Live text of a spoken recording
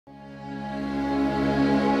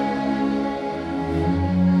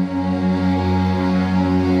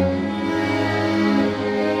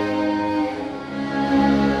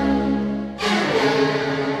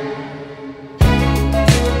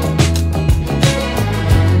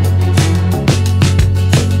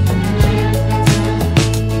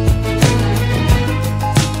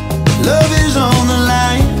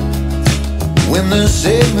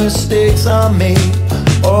same mistakes I made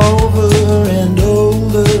over and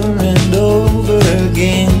over and over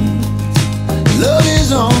again. Love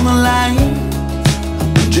is on the line,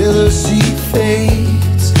 jealousy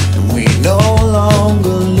fades, and we no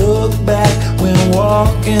longer look back when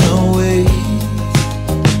walking away.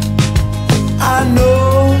 I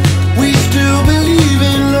know we still believe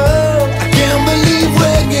in love. I can't believe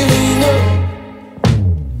we're getting up.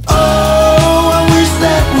 Oh, I wish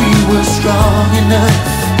that we were strong enough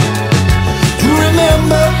to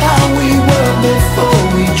remember how we were before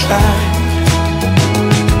we tried.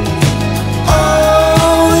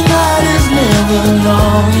 Oh, the night is never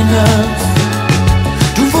long enough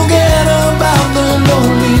to forget about the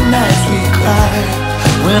lonely nights we cried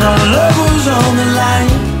when our love was on the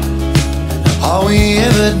line. All we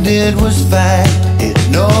ever did was fight. It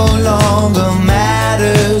no longer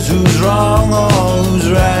matters who's wrong or who's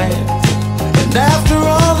right. And after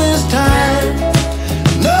all this time,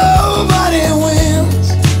 nobody wins.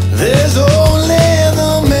 There's only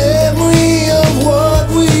the memory of what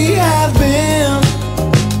we have been.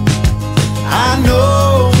 I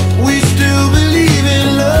know we still believe in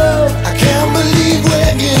love. I can't believe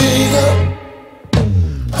we're getting up.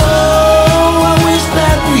 Oh, I wish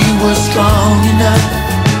that we were strong enough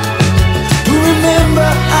to remember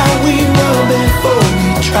how we were before we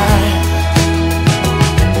tried.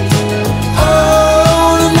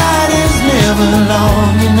 Oh, the night is never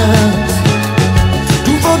long enough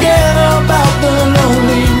to forget about the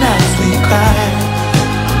lonely nights we cried.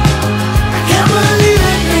 I can't believe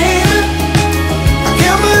it, baby. I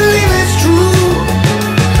can't believe it's true.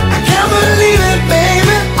 I can't believe it,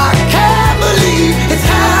 baby. I can't believe it's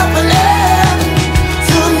happening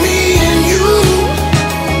to me and you.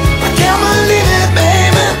 I can't believe it,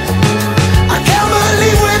 baby. I can't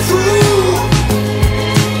believe we're through.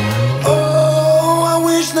 Oh, I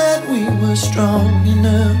wish that we were strong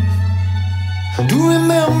enough to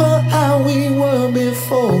remember how we were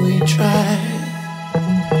before we tried.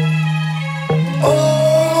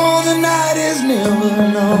 Oh, the night is never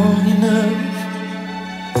long enough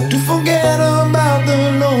to forget about the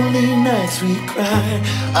lonely nights we cried.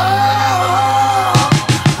 Oh,